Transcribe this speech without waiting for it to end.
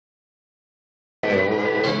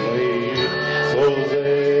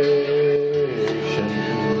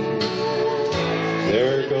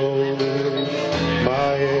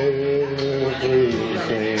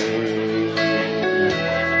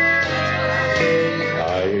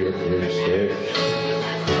steps,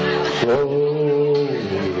 slowly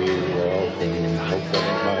walking open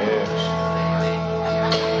my ears,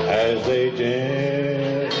 as they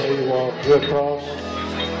gently walk across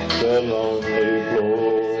the lonely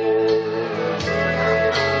floor,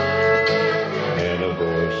 and a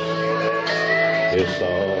voice is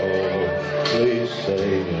softly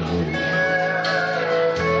saying,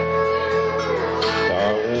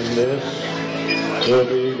 darling, this will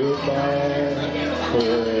be goodbye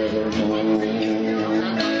forevermore.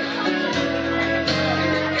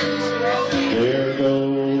 There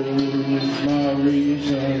goes my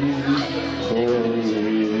reason for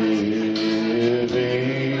living.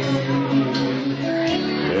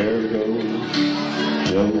 There goes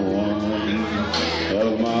the one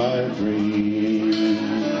of my dreams.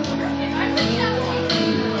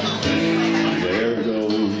 There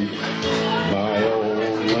goes my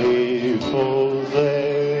only possession.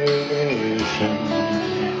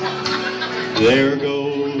 There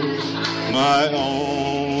goes my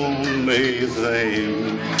only thing.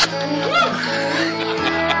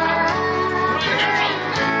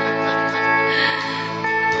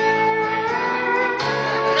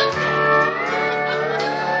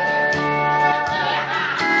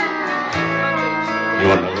 You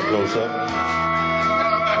want another close-up?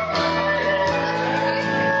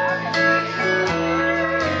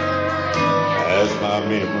 As my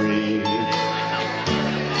memory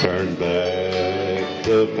turn back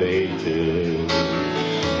the pages,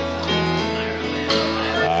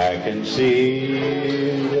 I can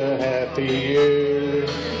see the happy years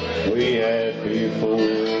we had before.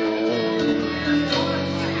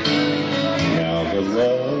 Now the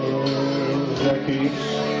love that keeps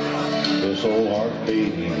this old heart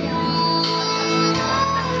beating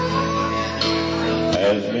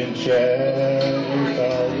has been shattered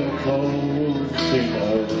by the closing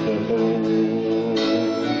of the door.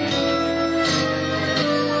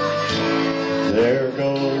 There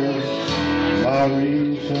goes my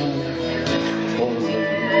reason for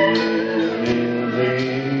living.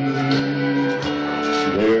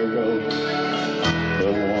 There goes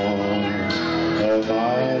the one of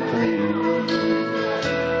my dreams.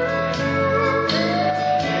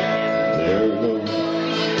 There goes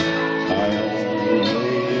my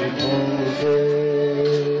only possession.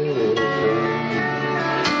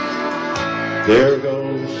 There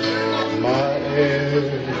goes my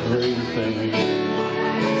everything.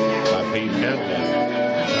 My feet have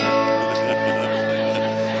done.